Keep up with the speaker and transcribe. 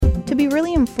be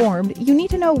really informed, you need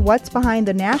to know what's behind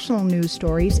the national news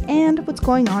stories and what's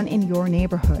going on in your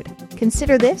neighborhood.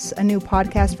 Consider This, a new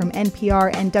podcast from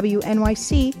NPR and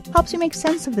WNYC, helps you make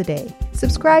sense of the day.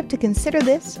 Subscribe to Consider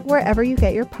This wherever you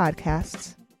get your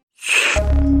podcasts.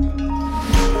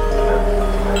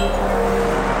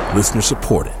 Listener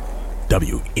supported.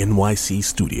 WNYC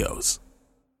Studios.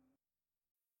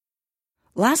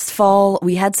 Last fall,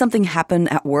 we had something happen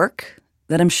at work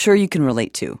that I'm sure you can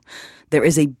relate to. There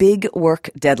is a big work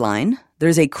deadline.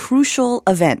 There's a crucial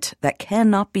event that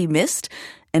cannot be missed.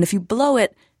 And if you blow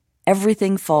it,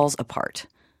 everything falls apart.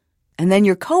 And then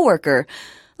your coworker,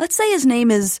 let's say his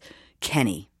name is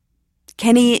Kenny.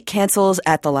 Kenny cancels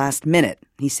at the last minute.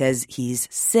 He says he's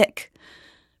sick.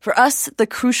 For us, the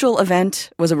crucial event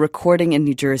was a recording in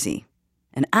New Jersey.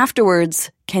 And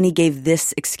afterwards, Kenny gave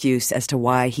this excuse as to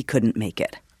why he couldn't make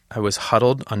it. I was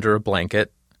huddled under a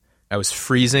blanket. I was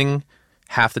freezing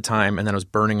half the time, and then I was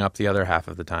burning up the other half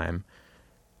of the time.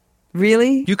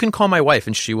 Really? You can call my wife,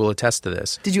 and she will attest to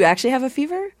this. Did you actually have a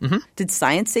fever? Mm-hmm. Did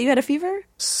science say you had a fever?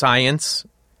 Science,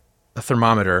 a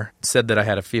thermometer, said that I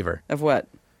had a fever. Of what?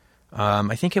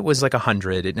 I think it was like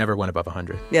 100. It never went above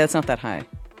 100. Yeah, it's not that high.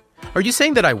 Are you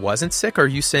saying that I wasn't sick, or are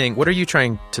you saying, what are you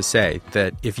trying to say?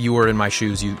 That if you were in my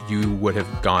shoes, you would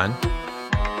have gone?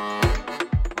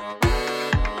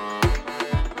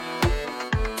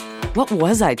 What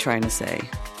was I trying to say?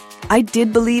 I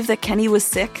did believe that Kenny was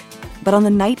sick, but on the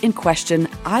night in question,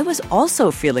 I was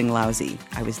also feeling lousy.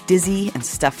 I was dizzy and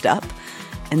stuffed up.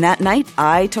 And that night,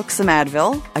 I took some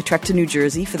Advil. I trekked to New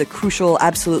Jersey for the crucial,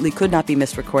 absolutely could not be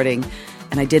missed recording.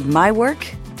 And I did my work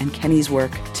and Kenny's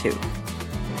work, too.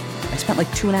 I spent like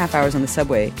 2.5 hours on the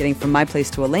subway getting from my place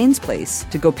to Elaine's place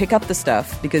to go pick up the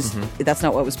stuff because that's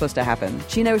not what was supposed to happen.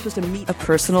 She and I were supposed to meet. A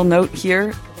personal note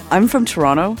here. I'm from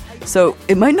Toronto, so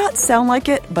it might not sound like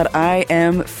it, but I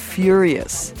am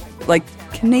furious. Like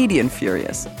Canadian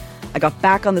furious. I got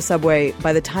back on the subway.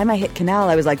 By the time I hit Canal,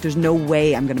 I was like, there's no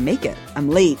way I'm going to make it. I'm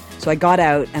late. So I got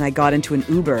out and I got into an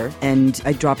Uber and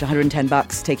I dropped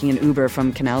 $110 taking an Uber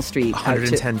from Canal Street.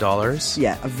 $110?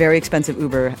 Yeah, a very expensive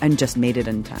Uber and just made it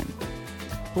in time.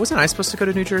 Wasn't I supposed to go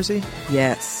to New Jersey?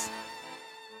 Yes.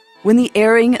 When the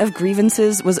airing of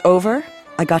grievances was over,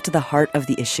 I got to the heart of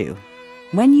the issue.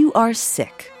 When you are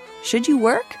sick, should you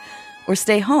work or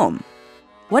stay home?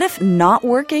 What if not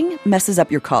working messes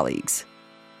up your colleagues?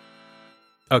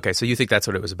 Okay, so you think that's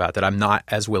what it was about, that I'm not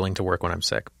as willing to work when I'm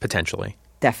sick, potentially?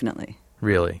 Definitely.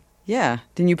 Really? Yeah.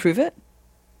 Didn't you prove it?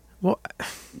 Well,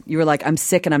 you were like, I'm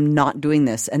sick and I'm not doing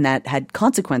this, and that had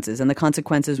consequences, and the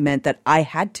consequences meant that I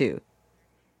had to.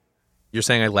 You're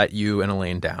saying I let you and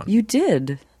Elaine down? You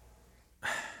did.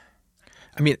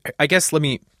 I mean, I guess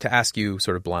to ask you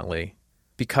sort of bluntly,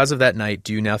 because of that night,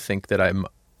 do you now think that I'm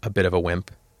a bit of a wimp?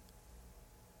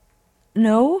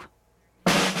 No.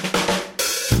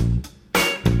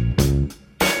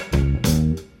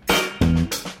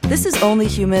 This is Only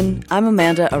Human. I'm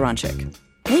Amanda Aronchik.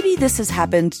 Maybe this has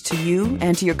happened to you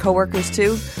and to your coworkers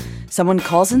too. Someone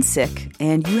calls in sick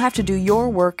and you have to do your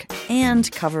work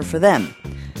and cover for them.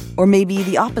 Or maybe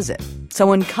the opposite.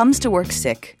 Someone comes to work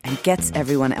sick and gets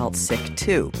everyone else sick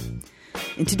too.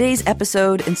 In today's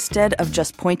episode, instead of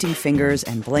just pointing fingers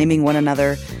and blaming one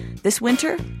another, this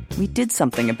winter, we did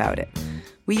something about it.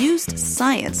 We used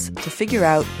science to figure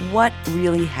out what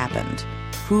really happened.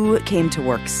 Who came to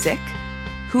work sick?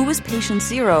 Who was patient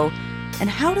zero? And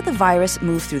how did the virus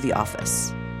move through the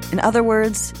office? In other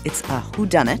words, it's a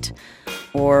who-done-it,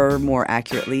 or more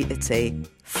accurately, it's a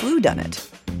flu-dunnit.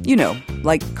 You know,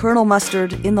 like Colonel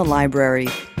Mustard in the library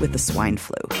with the swine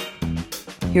flu.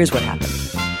 Here's what happened.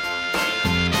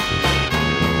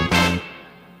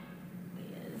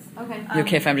 You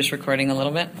okay if I'm just recording a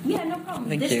little bit? Yeah, no problem.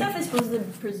 Thank this you. stuff is supposed to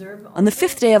preserve... On the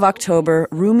 5th day of October,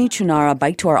 Rumi Chunara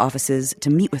biked to our offices to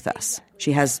meet with us.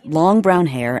 She has long brown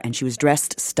hair and she was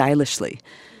dressed stylishly.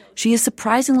 She is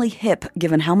surprisingly hip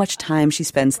given how much time she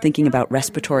spends thinking about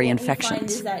respiratory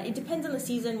infections. It depends on the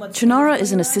season. Chunara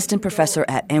is an assistant professor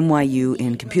at NYU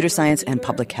in computer science and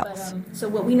public health. So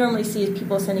what we normally see is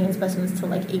people sending in specimens till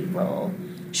like April.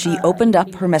 She opened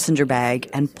up her messenger bag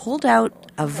and pulled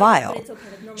out a vial.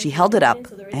 She held it up,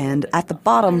 and at the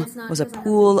bottom was a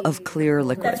pool of clear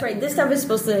liquid. That's right. This stuff is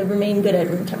supposed to remain good at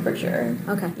room temperature.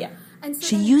 Okay. Yeah.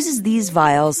 She uses these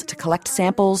vials to collect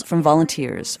samples from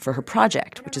volunteers for her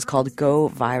project, which is called Go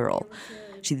Viral.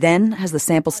 She then has the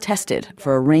samples tested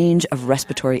for a range of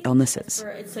respiratory illnesses.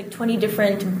 It's like 20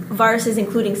 different viruses,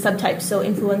 including subtypes. So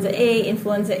influenza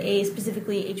A,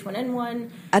 specifically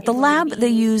H1N1. At the lab, they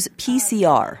use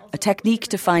PCR, a technique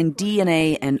to find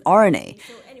DNA and RNA,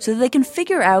 so that they can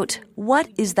figure out what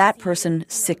is that person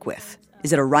sick with.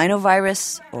 Is it a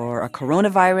rhinovirus or a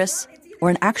coronavirus or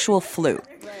an actual flu?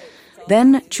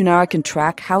 Then Chunara can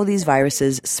track how these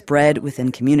viruses spread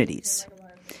within communities.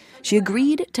 She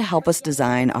agreed to help us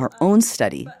design our own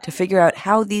study to figure out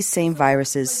how these same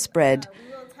viruses spread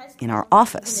in our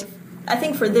office. I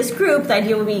think for this group, the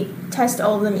idea would be test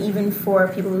all of them even for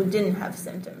people who didn't have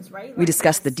symptoms, right? We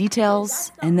discussed the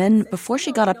details, and then before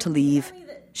she got up to leave,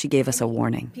 she gave us a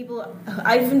warning.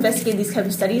 I've investigated these type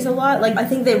of studies a lot. I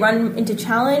think they run into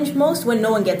challenge most when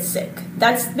no one gets sick.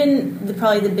 That's been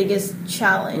probably the biggest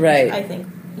challenge, right. I think.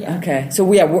 Yeah. Okay. So,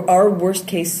 our worst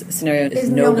case scenario is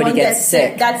nobody gets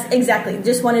sick. That's exactly.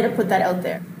 Just wanted to put that out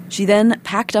there. She then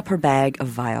packed up her bag of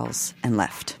vials and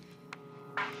left.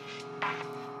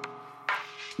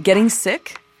 Getting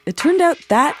sick? It turned out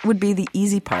that would be the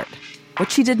easy part. What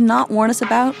she did not warn us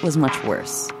about was much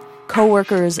worse.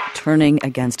 Coworkers turning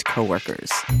against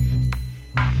coworkers.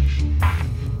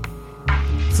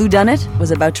 Flu-dunnit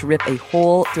was about to rip a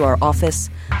hole through our office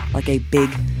like a big,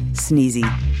 sneezy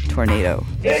tornado.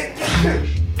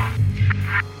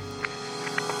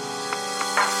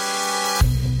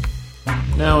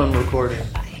 Now I'm recording.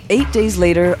 8 days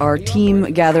later, our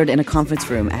team gathered in a conference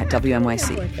room at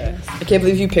WNYC. I can't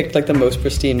believe you picked the most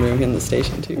pristine room in the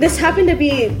station, too. This happened to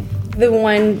be the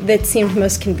one that seemed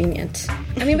most convenient.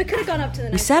 I mean, we could have gone up to the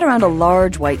next. We sat around a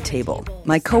large white table.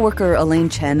 My coworker, Elaine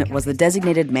Chen, was the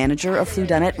designated manager of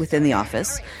Flu-dunnit within the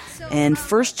office. And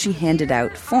first she handed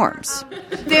out forms.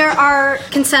 There are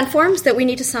consent forms that we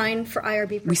need to sign for IRB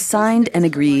purposes. We signed and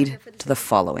agreed to the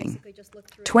following.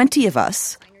 20 of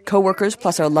us, coworkers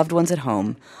plus our loved ones at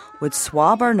home, would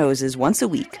swab our noses once a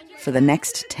week for the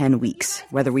next 10 weeks,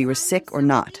 whether we were sick or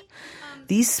not.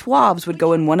 These swabs would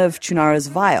go in one of Chunara's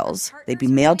vials. They'd be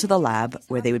mailed to the lab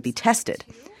where they would be tested.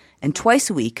 And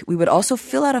twice a week, we would also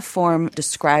fill out a form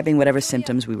describing whatever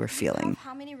symptoms we were feeling.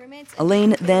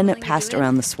 Elaine then passed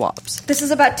around the swabs. This is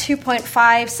about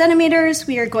 2.5 centimeters.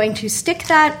 We are going to stick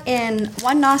that in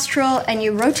one nostril, and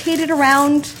you rotate it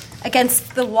around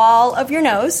against the wall of your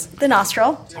nose, the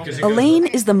nostril. Elaine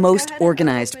is the most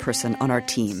organized person on our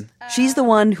team. She's the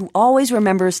one who always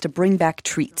remembers to bring back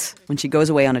treats when she goes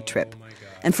away on a trip.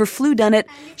 And for Flu-dunnit,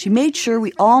 she made sure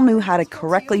we all knew how to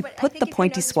correctly put the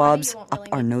pointy swabs up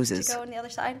our noses.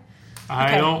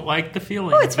 I don't like the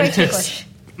feeling. Oh, it's very ticklish.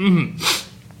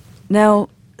 Now,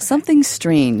 something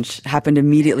strange happened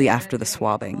immediately after the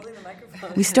swabbing.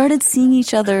 We started seeing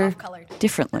each other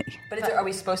differently. But are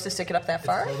we supposed to stick it up that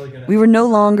far? We were no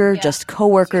longer just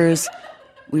coworkers.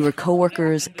 We were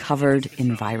coworkers covered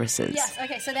in viruses. Yes,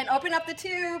 okay, so then open up the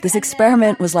tube. This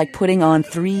experiment was like putting on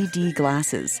 3D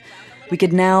glasses. We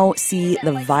could now see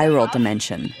the viral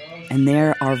dimension, and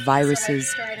there are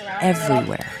viruses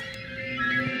everywhere.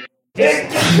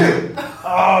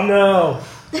 Oh, no.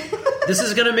 This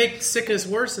is going to make sickness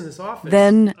worse in this office.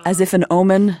 Then, as if an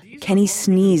omen, Kenny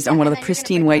sneezed on one of the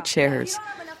pristine white chairs.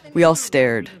 We all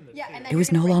stared. It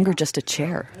was no longer just a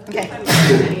chair. Okay.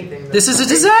 This is a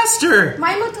disaster.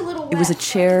 Mine looked a little wet. It was a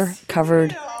chair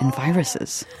covered in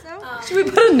viruses. Should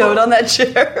we put a note on that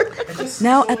chair?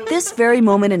 Now, at this very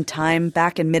moment in time,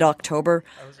 back in mid-October,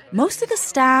 most of the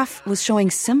staff was showing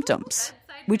symptoms,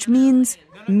 which means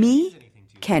me,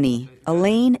 Kenny,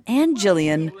 Elaine, and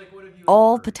Jillian,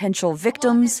 all potential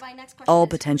victims, all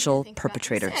potential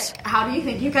perpetrators. How do you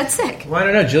think you got sick? Well, I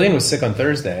don't know. Jillian was sick on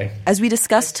Thursday. As we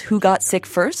discussed who got sick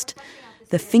first,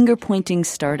 the finger-pointing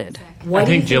started. I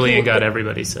think Jillian got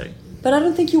everybody sick. But I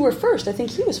don't think you were first. I think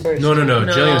he was first. No.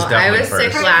 Jillian was definitely first. I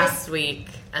was sick last week,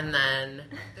 and then...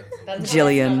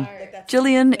 Jillian.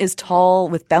 Jillian is tall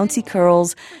with bouncy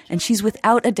curls, and she's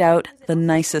without a doubt the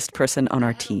nicest person on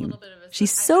our team.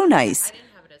 She's so nice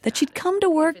that she'd come to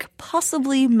work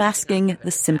possibly masking the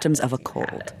symptoms of a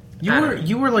cold.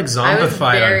 You were like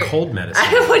zombified on cold medicine.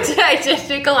 I did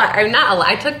take a lot. I'm not a lot.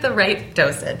 I took the right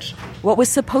dosage. What was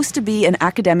supposed to be an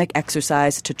academic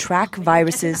exercise to track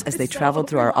viruses as they traveled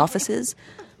through our offices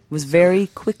was very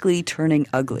quickly turning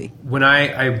ugly. When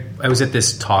I was at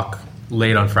this talk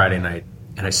late on Friday night,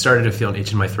 and I started to feel an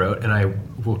itch in my throat, and I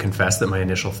will confess that my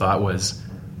initial thought was,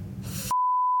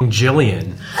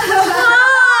 Jillian.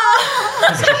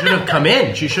 She shouldn't have come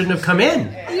in. She shouldn't have come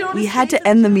in. We had to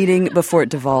end the meeting before it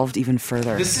devolved even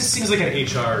further. This seems like an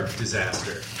HR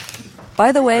disaster.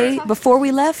 By the way, before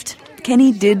we left,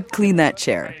 Kenny did clean that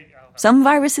chair. Some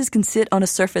viruses can sit on a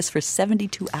surface for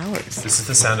 72 hours. This is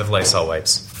the sound of Lysol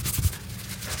wipes.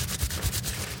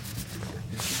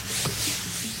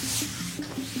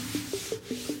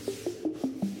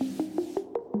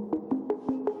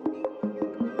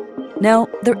 Now,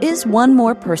 there is one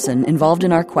more person involved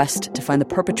in our quest to find the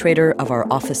perpetrator of our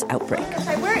office outbreak.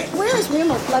 Where is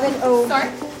room 11? Oh, sorry.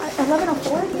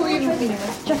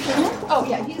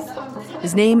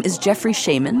 His name is Jeffrey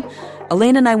Shaman.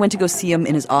 Elaine and I went to go see him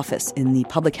in his office in the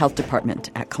public health department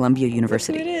at Columbia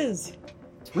University. It is.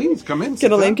 Please come in.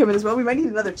 Can Elaine come in as well? We might need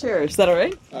another chair. Is that all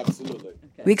right? Absolutely.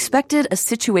 We expected a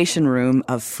situation room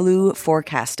of flu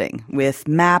forecasting with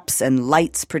maps and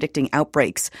lights predicting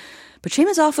outbreaks. But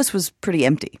Shaman's office was pretty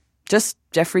empty. Just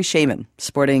Jeffrey Shaman,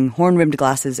 sporting horn-rimmed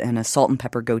glasses and a salt and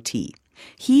pepper goatee.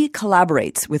 He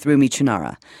collaborates with Rumi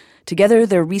Chunara. Together,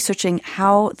 they're researching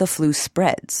how the flu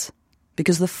spreads.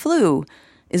 Because the flu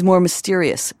is more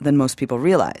mysterious than most people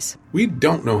realize. We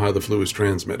don't know how the flu is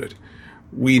transmitted.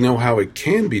 We know how it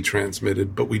can be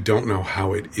transmitted, but we don't know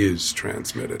how it is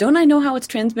transmitted. Don't I know how it's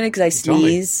transmitted? Because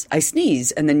I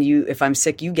sneeze, and then if I'm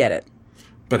sick, you get it.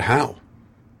 But how?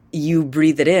 You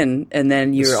breathe it in, and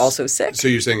then you're also sick. So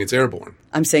you're saying it's airborne?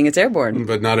 I'm saying it's airborne.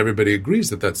 But not everybody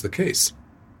agrees that that's the case.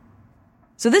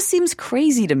 So this seems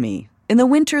crazy to me. In the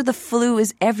winter, the flu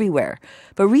is everywhere,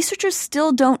 but researchers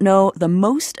still don't know the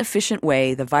most efficient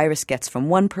way the virus gets from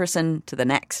one person to the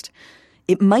next.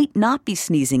 It might not be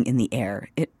sneezing in the air.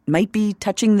 It might be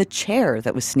touching the chair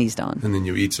that was sneezed on. And then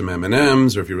you eat some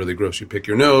M&Ms, or if you're really gross, you pick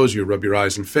your nose, you rub your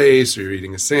eyes and face, or you're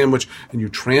eating a sandwich, and you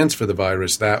transfer the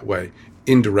virus that way,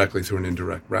 indirectly through an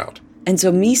indirect route. And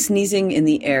so me sneezing in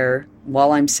the air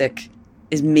while I'm sick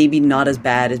is maybe not as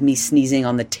bad as me sneezing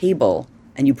on the table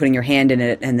and you putting your hand in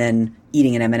it and then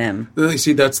eating an M&M. You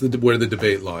see, that's where the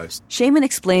debate lies. Shaman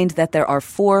explained that there are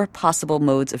 4 possible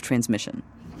modes of transmission.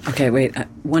 Okay, wait.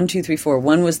 1, 2, 3, 4.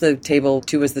 1 was the table,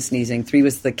 2 was the sneezing, 3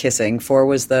 was the kissing, 4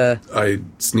 was the... I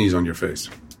sneeze on your face.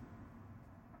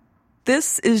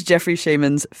 This is Jeffrey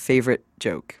Shaman's favorite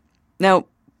joke. Now,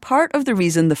 part of the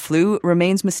reason the flu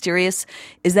remains mysterious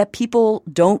is that people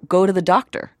don't go to the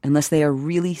doctor unless they are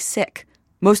really sick.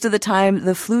 Most of the time,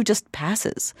 the flu just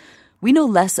passes. We know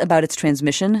less about its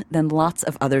transmission than lots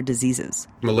of other diseases.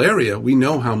 Malaria, we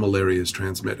know how malaria is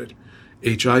transmitted.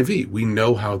 HIV, we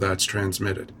know how that's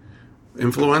transmitted.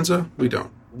 Influenza, we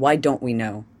don't. Why don't we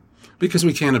know? Because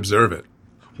we can't observe it.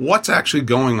 What's actually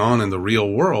going on in the real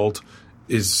world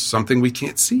is something we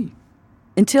can't see.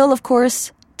 Until, of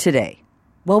course, today.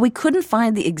 While we couldn't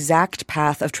find the exact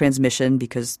path of transmission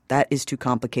because that is too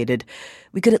complicated,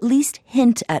 we could at least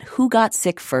hint at who got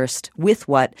sick first, with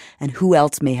what, and who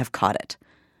else may have caught it.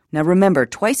 Now remember,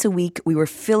 twice a week we were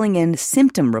filling in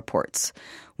symptom reports.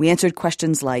 We answered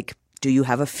questions like, do you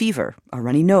have a fever, a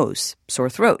runny nose, sore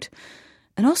throat?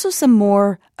 And also some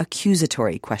more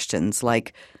accusatory questions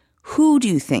like, who do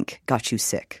you think got you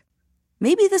sick?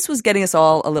 Maybe this was getting us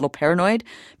all a little paranoid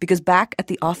because back at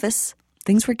the office,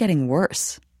 things were getting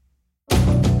worse.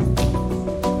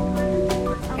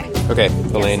 Okay,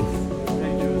 Elaine,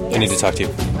 I need to talk to you.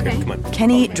 Okay. Come on.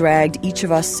 Kenny dragged each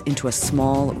of us into a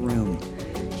small room.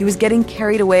 He was getting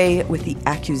carried away with the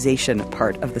accusation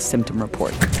part of the symptom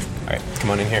report. All right, come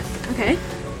on in here. Okay.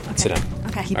 Sit down.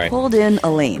 Okay. He All right. pulled in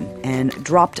Elaine and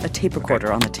dropped a tape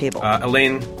recorder on the table.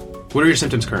 Elaine, what are your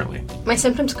symptoms currently? My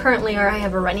symptoms currently are I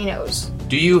have a runny nose.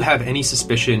 Do you have any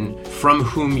suspicion from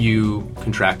whom you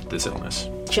contracted this illness?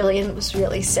 Jillian was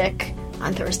really sick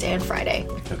on Thursday and Friday.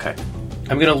 Okay.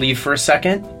 I'm going to leave for a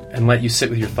second and let you sit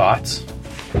with your thoughts.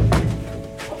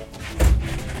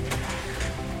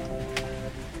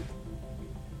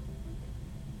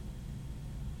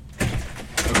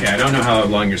 Okay, I don't know how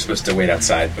long you're supposed to wait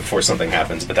outside before something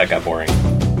happens, but that got boring.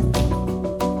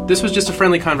 This was just a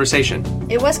friendly conversation.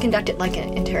 It was conducted like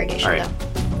an interrogation, All right.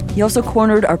 though. He also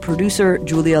cornered our producer,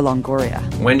 Julia Longoria.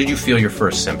 When did you feel your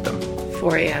first symptom?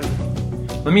 4 a.m.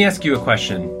 Let me ask you a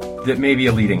question that may be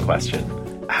a leading question.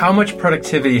 How much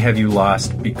productivity have you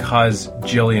lost because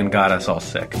Jillian got us all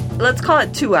sick? Let's call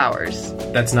it 2 hours.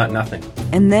 That's not nothing.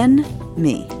 And then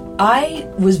me. I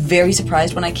was very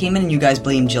surprised when I came in and you guys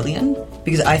blamed Jillian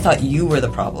because I thought you were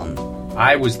the problem.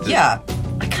 I was the... Yeah.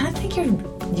 I kind of think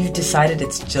you've decided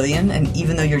it's Jillian, and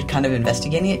even though you're kind of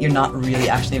investigating it, you're not really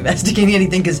actually investigating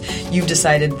anything because you've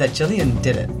decided that Jillian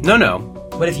did it. No.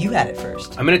 What if you had it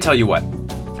first? I'm going to tell you what. I'm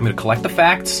going to collect the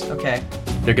facts. Okay.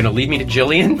 They're going to lead me to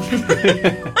Jillian.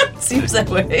 Seems that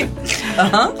way.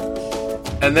 Uh-huh.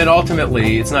 And then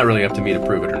ultimately, it's not really up to me to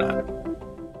prove it or not.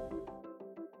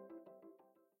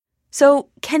 So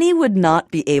Kenny would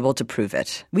not be able to prove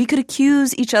it. We could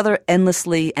accuse each other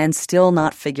endlessly and still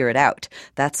not figure it out.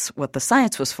 That's what the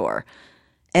science was for.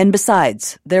 And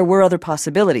besides, there were other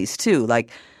possibilities too, like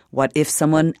what if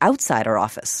someone outside our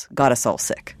office got us all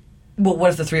sick? Well, what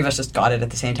if the three of us just got it at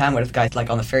the same time? What if the guy like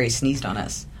on the ferry sneezed on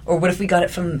us? Or what if we got it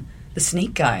from the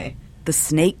snake guy? The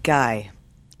snake guy.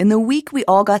 In the week we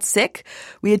all got sick,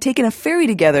 we had taken a ferry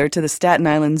together to the Staten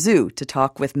Island Zoo to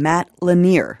talk with Matt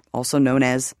Lanier, also known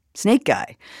as Snake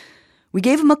Guy. We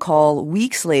gave him a call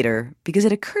weeks later because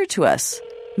it occurred to us,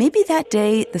 maybe that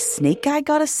day the snake guy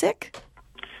got us sick?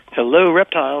 Hello,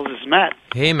 reptiles. This is Matt.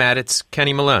 Hey, Matt, it's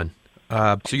Kenny Malone.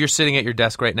 So you're sitting at your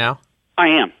desk right now? I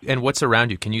am. And what's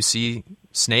around you? Can you see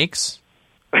snakes?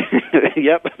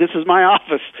 Yep, this is my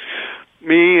office.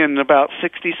 Me and about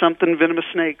 60-something venomous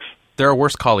snakes. There are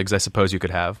worse colleagues, I suppose, you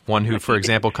could have. One who, for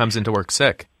example, comes into work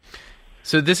sick.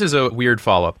 So this is a weird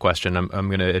follow-up question. I'm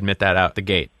going to admit that out the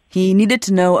gate. He needed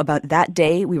to know about that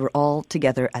day we were all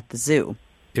together at the zoo.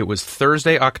 It was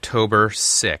Thursday, October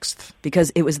 6th. Because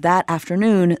it was that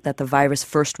afternoon that the virus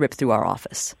first ripped through our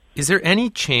office. Is there any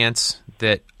chance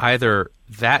that either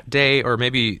that day or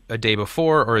maybe a day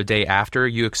before or a day after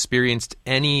you experienced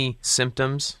any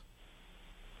symptoms?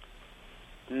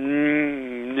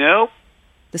 Nope.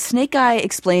 The snake guy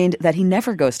explained that he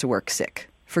never goes to work sick,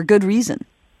 for good reason.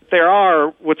 There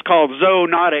are what's called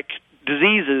zoonotic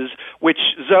diseases, which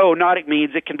zoonotic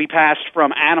means it can be passed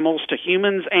from animals to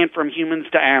humans and from humans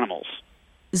to animals.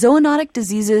 Zoonotic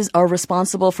diseases are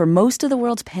responsible for most of the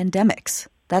world's pandemics.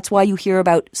 That's why you hear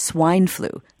about swine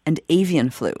flu and avian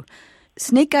flu.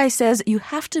 Snake Guy says you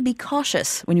have to be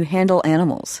cautious when you handle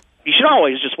animals. You should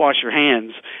always just wash your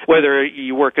hands, whether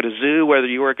you work at a zoo, whether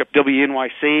you work at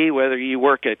WNYC, whether you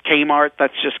work at Kmart.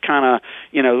 That's just kind of,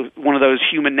 one of those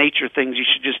human nature things you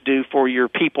should just do for your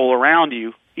people around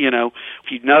you.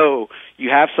 If you know you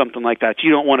have something like that,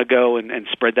 you don't want to go and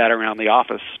spread that around the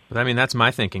office. I mean, that's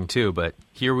my thinking too, but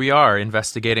here we are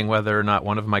investigating whether or not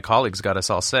one of my colleagues got us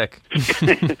all sick.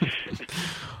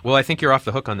 Well, I think you're off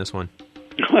the hook on this one.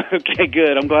 Okay,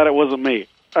 good. I'm glad it wasn't me.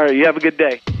 All right, you have a good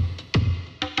day.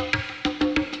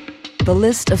 The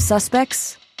list of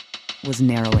suspects was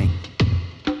narrowing.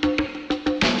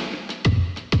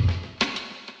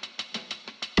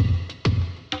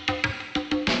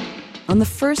 On the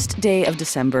first day of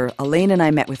December, Elaine and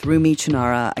I met with Rumi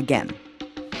Chunara again.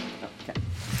 Okay.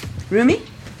 Rumi?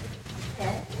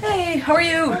 Hey, how are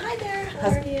you? Oh, hi there. How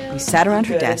are you? We sat around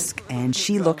her desk, and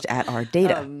she looked at our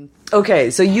data. Okay,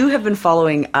 so you have been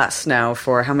following us now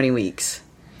for how many weeks?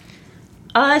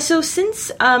 So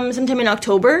since sometime in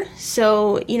October,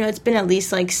 so, it's been at least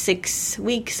 6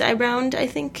 weeks around, I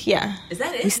think, yeah. Is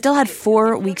that it? We still had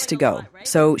 4 weeks to go,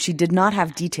 so she did not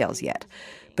have details yet.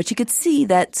 But she could see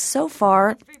that so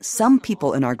far, some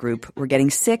people in our group were getting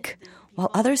sick,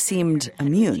 while others seemed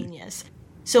immune. Yes.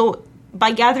 So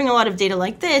by gathering a lot of data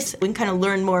like this, we can kind of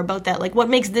learn more about that. Like, what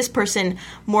makes this person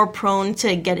more prone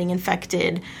to getting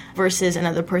infected versus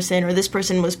another person, or this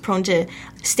person was prone to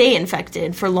stay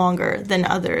infected for longer than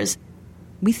others.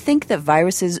 We think that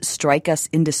viruses strike us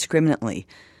indiscriminately,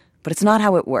 but it's not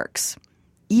how it works.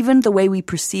 Even the way we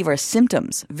perceive our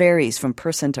symptoms varies from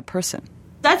person to person.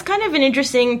 That's kind of an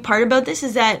interesting part about this,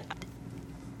 is that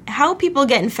how people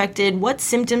get infected, what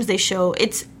symptoms they show,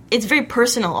 it's very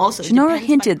personal also. Chunara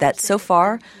hinted that so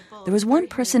far, there was one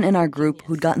person in our group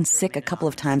who'd gotten sick a couple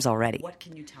of times already.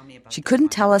 She couldn't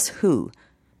tell us who,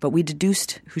 but we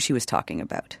deduced who she was talking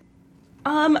about.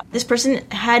 This person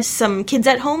had some kids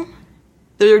at home.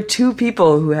 There are 2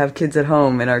 people who have kids at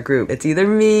home in our group. It's either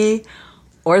me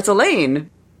or it's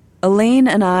Elaine. Elaine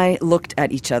and I looked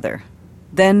at each other.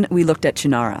 Then we looked at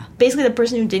Chunara. Basically, the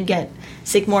person who did get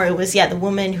sick more, it was, the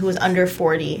woman who was under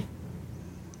 40.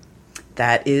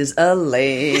 That is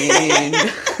Elaine.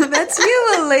 That's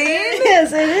you, Elaine.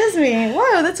 Yes, it is me.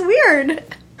 Wow, that's weird.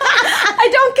 I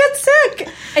don't get sick.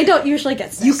 I don't usually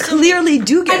get sick. You clearly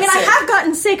do get sick. I have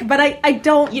gotten sick, but I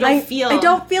don't. You don't feel. I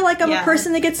don't feel like I'm a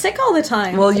person that gets sick all the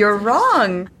time. Well, you're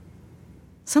wrong.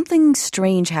 Something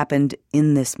strange happened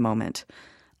in this moment.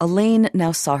 Elaine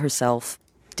now saw herself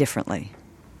differently.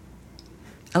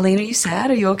 Elaine, are you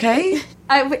sad? Are you okay?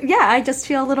 I just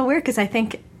feel a little weird because I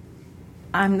think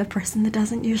I'm the person that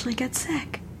doesn't usually get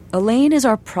sick. Elaine is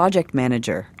our project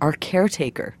manager, our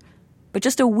caretaker. But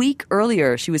just a week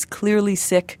earlier, she was clearly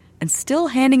sick and still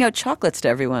handing out chocolates to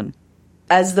everyone.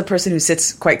 As the person who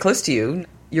sits quite close to you,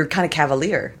 you're kind of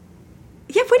cavalier.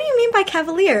 Yeah, what do you mean by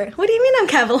cavalier? What do you mean I'm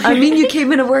cavalier? I mean you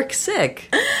came into work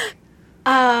sick.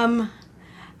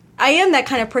 I am that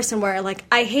kind of person where,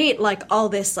 I hate, all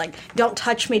this, don't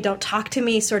touch me, don't talk to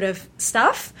me sort of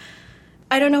stuff.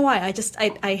 I don't know why.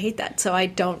 I hate that, so I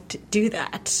don't do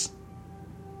that.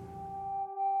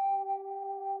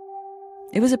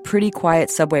 It was a pretty quiet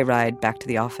subway ride back to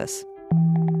the office.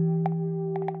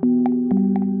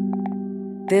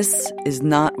 This is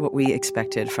not what we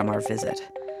expected from our visit.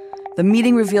 The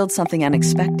meeting revealed something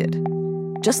unexpected.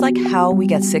 Just like how we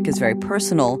get sick is very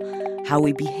personal, how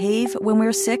we behave when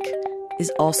we're sick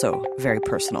is also very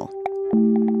personal.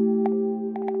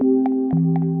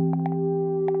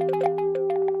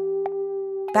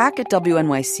 Back at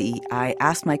WNYC, I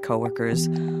asked my coworkers,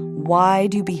 why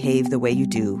do you behave the way you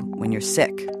do when you're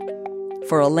sick?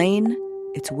 For Elaine,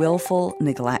 it's willful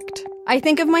neglect. I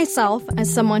think of myself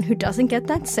as someone who doesn't get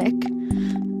that sick.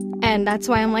 And that's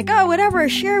why I'm like, oh, whatever,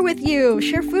 share with you,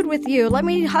 share food with you, let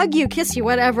me hug you, kiss you,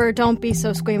 whatever, don't be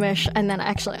so squeamish. And then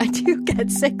actually I do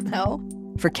get sick, though.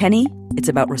 For Kenny, it's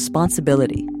about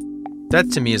responsibility.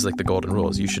 That to me is like the golden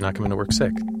rules. You should not come into work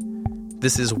sick.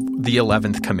 This is the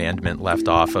 11th commandment left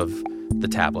off of the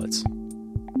tablets.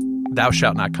 Thou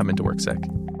shalt not come into work sick.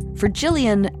 For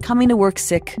Jillian, coming to work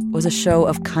sick was a show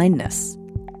of kindness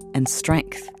and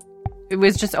strength. It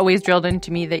was just always drilled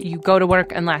into me that you go to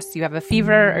work unless you have a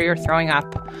fever or you're throwing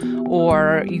up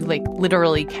or you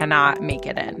literally cannot make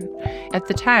it in. At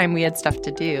the time, we had stuff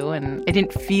to do and I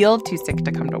didn't feel too sick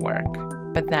to come to work.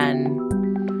 But then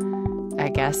I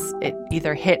guess it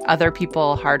either hit other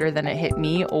people harder than it hit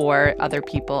me or other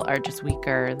people are just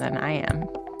weaker than I am.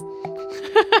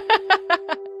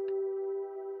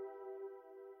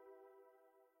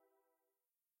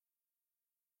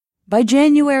 By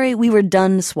January, we were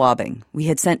done swabbing. We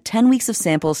had sent 10 weeks of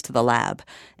samples to the lab,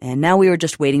 and now we were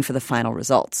just waiting for the final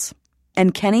results.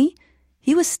 And Kenny,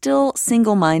 he was still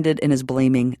single-minded in his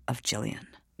blaming of Jillian.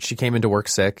 She came into work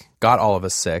sick, got all of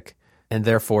us sick, and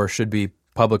therefore should be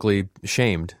publicly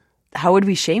shamed. How would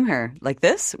we shame her? Like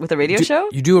this? With a radio show?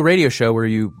 You do a radio show where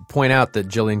you point out that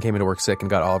Jillian came into work sick and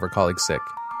got all of her colleagues sick.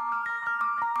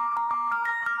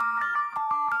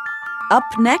 Up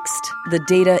next, the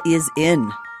data is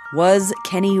in. Was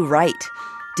Kenny right?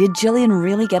 Did Jillian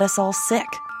really get us all sick?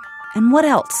 And what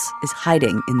else is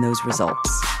hiding in those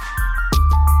results?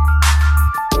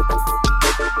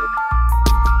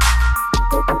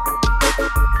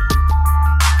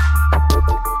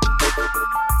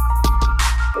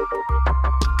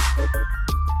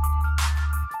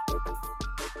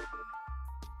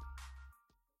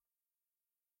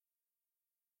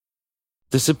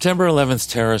 The September 11th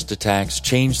terrorist attacks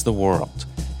changed the world.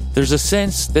 There's a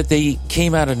sense that they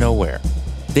came out of nowhere.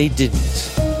 They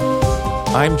didn't.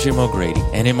 I'm Jim O'Grady,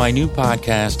 and in my new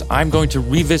podcast, I'm going to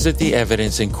revisit the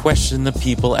evidence and question the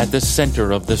people at the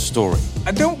center of the story.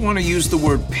 I don't want to use the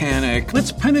word panic.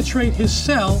 Let's penetrate his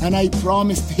cell. And I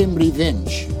promised him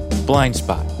revenge. Blind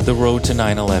Spot, The Road to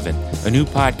 9/11, a new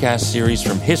podcast series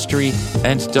from History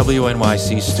and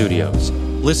WNYC Studios.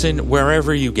 Listen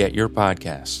wherever you get your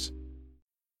podcasts.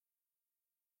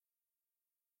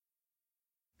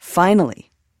 Finally,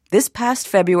 this past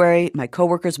February, my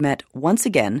coworkers met once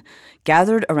again,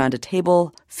 gathered around a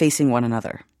table facing one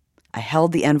another. I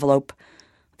held the envelope.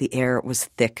 The air was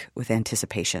thick with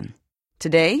anticipation.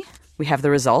 Today, we have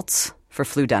the results for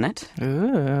Flu-dunnit.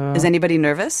 Ooh. Is anybody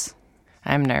nervous?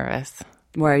 I'm nervous.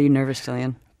 Why are you nervous,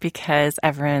 Jillian? Because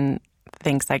everyone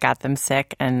thinks I got them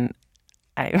sick, and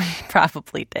I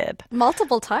probably did.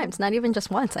 Multiple times, not even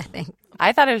just once, I think.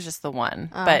 I thought it was just the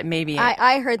one, but maybe...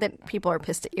 I heard that people are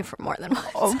pissed at you for more than once.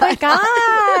 Oh, my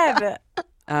God!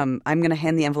 I'm going to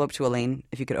hand the envelope to Elaine.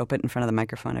 If you could open it in front of the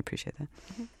microphone, I appreciate that.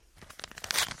 Mm-hmm.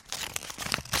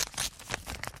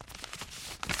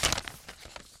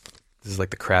 This is like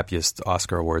the crappiest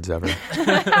Oscar awards ever.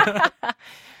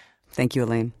 Thank you,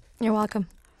 Elaine. You're welcome.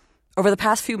 Over the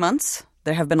past few months,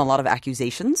 there have been a lot of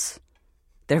accusations.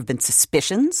 There have been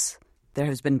suspicions. There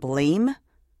has been blame.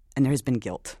 And there has been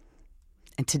guilt.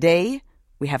 And today,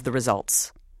 we have the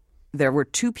results. There were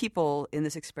 2 people in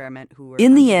this experiment who were...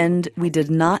 In the end, we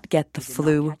did not get the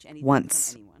flu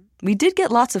once. We did get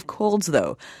lots of colds,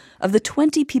 though. Of the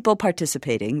 20 people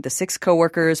participating, the 6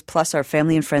 coworkers plus our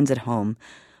family and friends at home,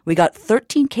 we got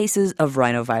 13 cases of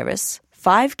rhinovirus,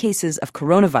 5 cases of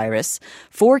coronavirus,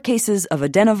 4 cases of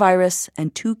adenovirus,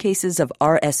 and 2 cases of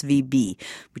RSVB,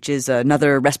 which is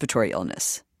another respiratory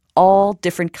illness. All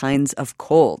different kinds of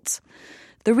colds.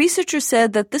 The researchers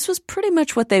said that this was pretty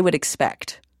much what they would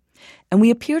expect. And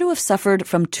we appear to have suffered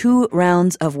from 2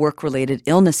 rounds of work-related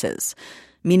illnesses,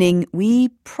 meaning we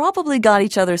probably got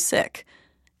each other sick.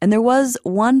 And there was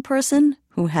one person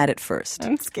who had it first.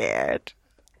 I'm scared.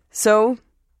 So,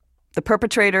 the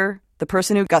perpetrator, the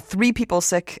person who got 3 people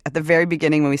sick at the very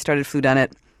beginning when we started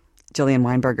Flu-dunnit, Jillian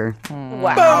Weinberger.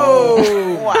 Wow.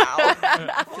 Oh!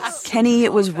 Wow. Kenny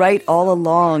was right all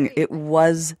along. It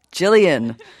was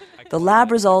Jillian. The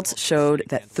lab results showed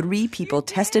that 3 people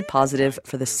tested positive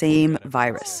for the same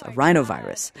virus, a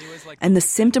rhinovirus. And the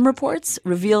symptom reports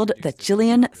revealed that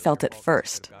Jillian felt it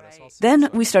first. Then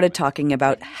we started talking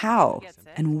about how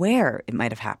and where it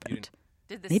might have happened.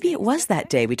 Maybe it was that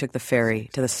day we took the ferry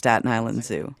to the Staten Island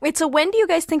Zoo. Wait, so when do you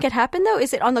guys think it happened, though?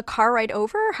 Is it on the car ride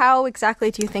over? How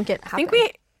exactly do you think it happened? I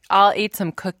think all ate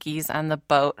some cookies on the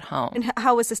boat home. And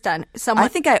how was this done? I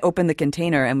think I opened the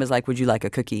container and was like, would you like a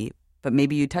cookie? But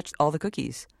maybe you touched all the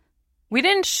cookies. We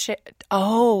didn't share.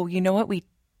 Oh, you know what we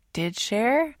did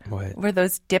share? What? Were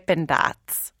those Dippin'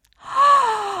 Dots.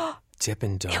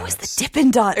 Dippin' Dots. It was the Dippin'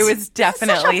 Dots. It was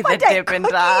definitely the Dippin'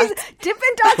 Dots.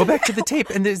 Dippin' Dots. Go back to the tape,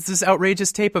 and there's this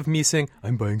outrageous tape of me saying,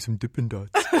 I'm buying some Dippin'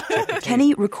 Dots.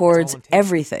 Kenny records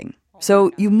everything.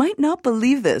 So you might not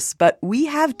believe this, but we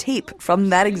have tape from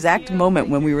that exact moment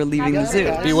when we were leaving the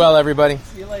zoo. Be well, everybody.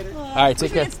 See you later. All right,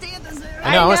 take care.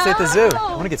 I know, I want to stay at the zoo.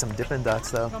 I want to get some Dippin' Dots,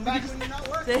 though. Come back when you're not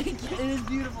working. It is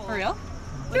beautiful. For real?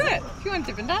 Do it. If you want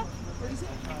Dippin' Dots.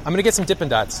 I'm going to get some Dippin'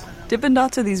 Dots. Dippin'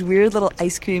 Dots are these weird little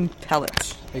ice cream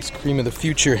pellets. Ice cream of the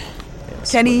future.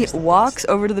 Yes, Kenny walks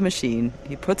over to the machine.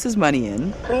 He puts his money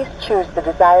in. Please choose the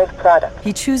desired product.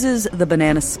 He chooses the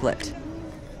banana split.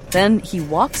 Then he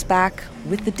walks back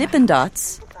with the Dippin'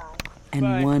 Dots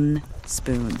and 1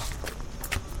 spoon.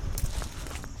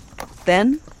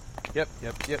 Then... Yep.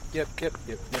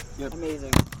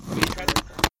 Amazing.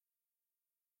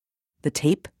 The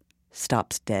tape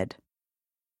stops dead.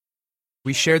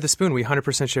 We shared the spoon. We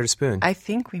 100% shared a spoon. I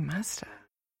think we must have.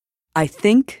 I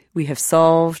think we have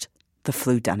solved the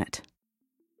Flu-dunnit.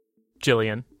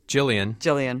 Jillian.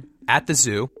 At the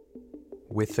zoo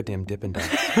with the damn Dippin' Dots.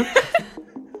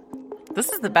 This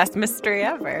is the best mystery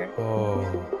ever.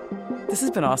 Oh. This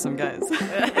has been awesome, guys.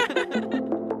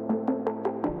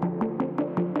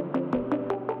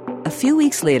 A few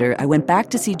weeks later, I went back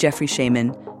to see Jeffrey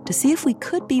Shaman to see if we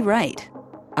could be right.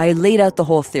 I laid out the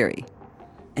whole theory.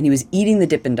 And he was eating the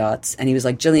Dippin' Dots, and he was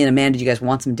like, Jillian, Amanda, do you guys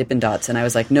want some Dippin' Dots? And I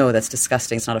was like, no, that's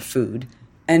disgusting. It's not a food.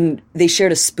 And they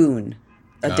shared a spoon,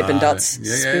 a Dippin' Dots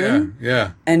spoon.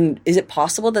 Yeah. And is it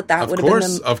possible that would have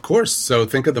been... Of course. So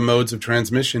think of the modes of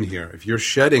transmission here. If you're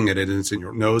shedding it, it's in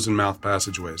your nose and mouth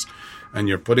passageways. And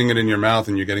you're putting it in your mouth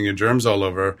and you're getting your germs all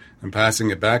over and passing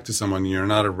it back to someone. And you're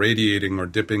not irradiating or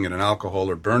dipping it in alcohol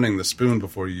or burning the spoon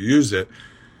before you use it.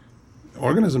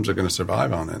 Organisms are going to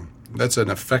survive on it. That's an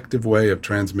effective way of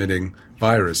transmitting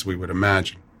virus, we would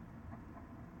imagine.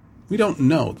 We don't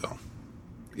know, though.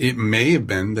 It may have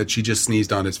been that she just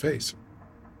sneezed on his face.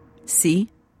 See?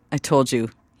 I told you.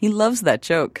 He loves that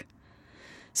joke.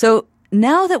 So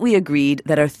now that we agreed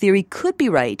that our theory could be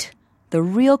right, the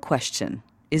real question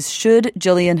is, should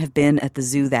Jillian have been at the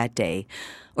zoo that day,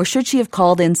 or should she have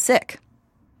called in sick?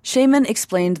 Shaman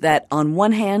explained that on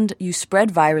one hand, you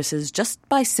spread viruses just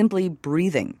by simply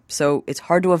breathing, so it's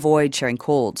hard to avoid sharing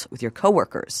colds with your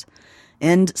coworkers.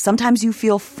 And sometimes you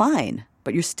feel fine,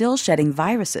 but you're still shedding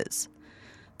viruses.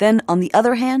 Then, on the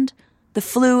other hand, the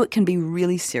flu can be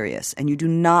really serious, and you do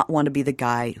not want to be the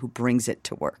guy who brings it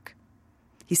to work.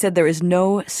 He said there is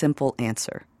no simple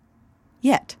answer.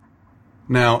 Yet.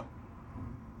 Now,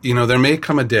 there may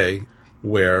come a day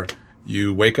where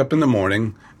you wake up in the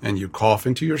morning and you cough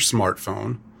into your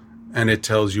smartphone and it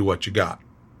tells you what you got,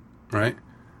 right?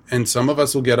 And some of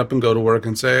us will get up and go to work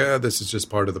and say, this is just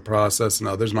part of the process, and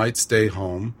others might stay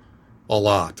home. A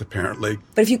lot, apparently.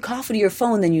 But if you cough into your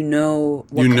phone, then you know...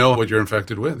 what you're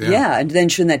infected with, Yeah, and then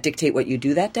shouldn't that dictate what you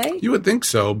do that day? You would think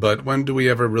so, but when do we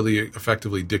ever really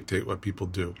effectively dictate what people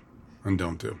do and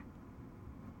don't do?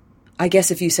 I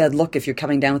guess if you said, look, if you're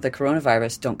coming down with the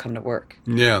coronavirus, don't come to work.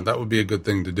 Yeah, that would be a good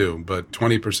thing to do. But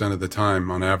 20% of the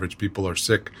time, on average, people are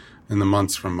sick in the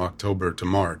months from October to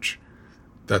March.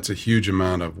 That's a huge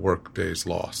amount of work days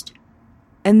lost.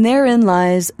 And therein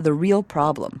lies the real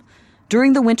problem.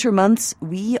 During the winter months,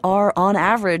 we are, on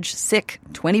average, sick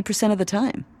 20% of the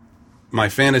time. My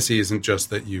fantasy isn't just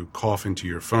that you cough into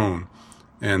your phone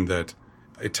and that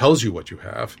it tells you what you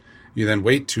have. You then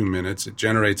wait 2 minutes, it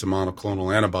generates a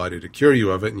monoclonal antibody to cure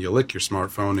you of it, and you lick your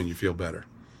smartphone and you feel better.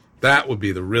 That would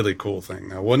be the really cool thing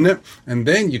now, wouldn't it? And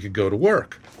then you could go to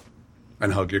work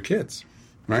and hug your kids,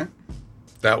 right?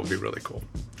 That would be really cool.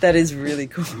 That is really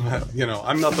cool.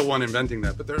 I'm not the one inventing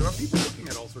that, but there are people looking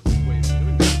at all sorts of ways of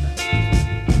doing that.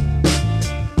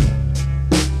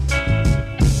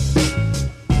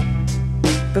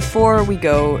 Before we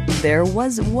go, there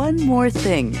was one more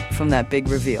thing from that big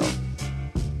reveal.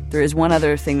 There is one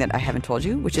other thing that I haven't told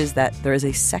you, which is that there is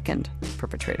a second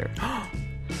perpetrator.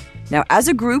 Now, as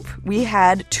a group, we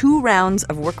had 2 rounds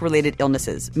of work-related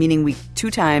illnesses, meaning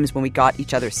 2 times when we got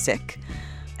each other sick.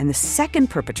 And the second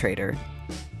perpetrator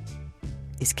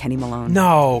is Kenny Malone.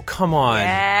 No, come on.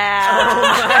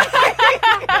 Yeah.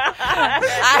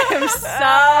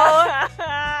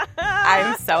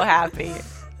 I'm so happy.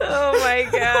 Oh my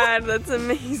God, that's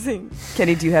amazing.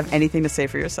 Kenny, do you have anything to say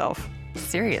for yourself?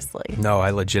 Seriously. No, I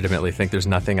legitimately think there's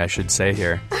nothing I should say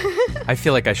here. I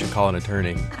feel like I should call an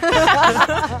attorney.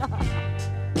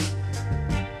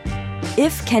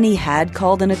 If Kenny had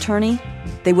called an attorney,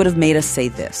 they would have made us say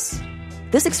this.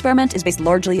 This experiment is based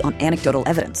largely on anecdotal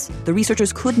evidence. The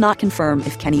researchers could not confirm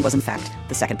if Kenny was in fact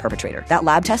the second perpetrator. That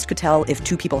lab test could tell if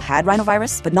two people had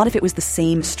rhinovirus, but not if it was the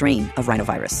same strain of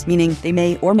rhinovirus, meaning they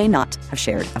may or may not have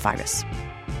shared a virus.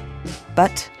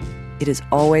 But it is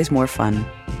always more fun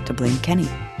to blame Kenny,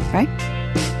 right?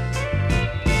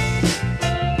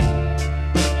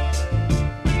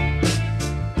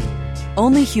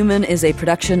 Only Human is a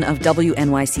production of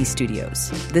WNYC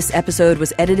Studios. This episode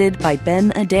was edited by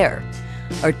Ben Adair.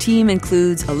 Our team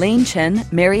includes Elaine Chen,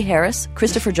 Mary Harris,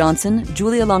 Christopher Johnson,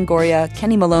 Julia Longoria,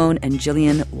 Kenny Malone, and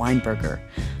Jillian Weinberger.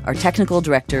 Our technical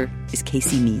director is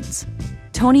Casey Means.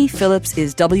 Tony Phillips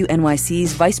is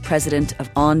WNYC's Vice President of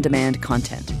On-Demand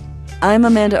Content. I'm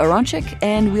Amanda Aronchik,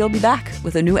 and we'll be back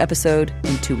with a new episode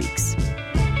in 2 weeks.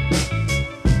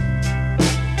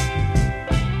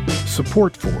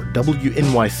 Support for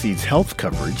WNYC's health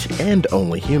coverage and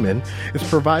Only Human is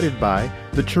provided by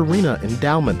the Chirina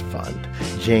Endowment Fund,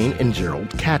 Jane and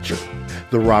Gerald Catcher,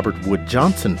 the Robert Wood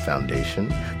Johnson Foundation,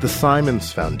 the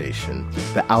Simons Foundation,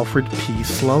 the Alfred P.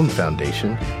 Sloan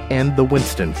Foundation, and the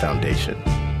Winston Foundation.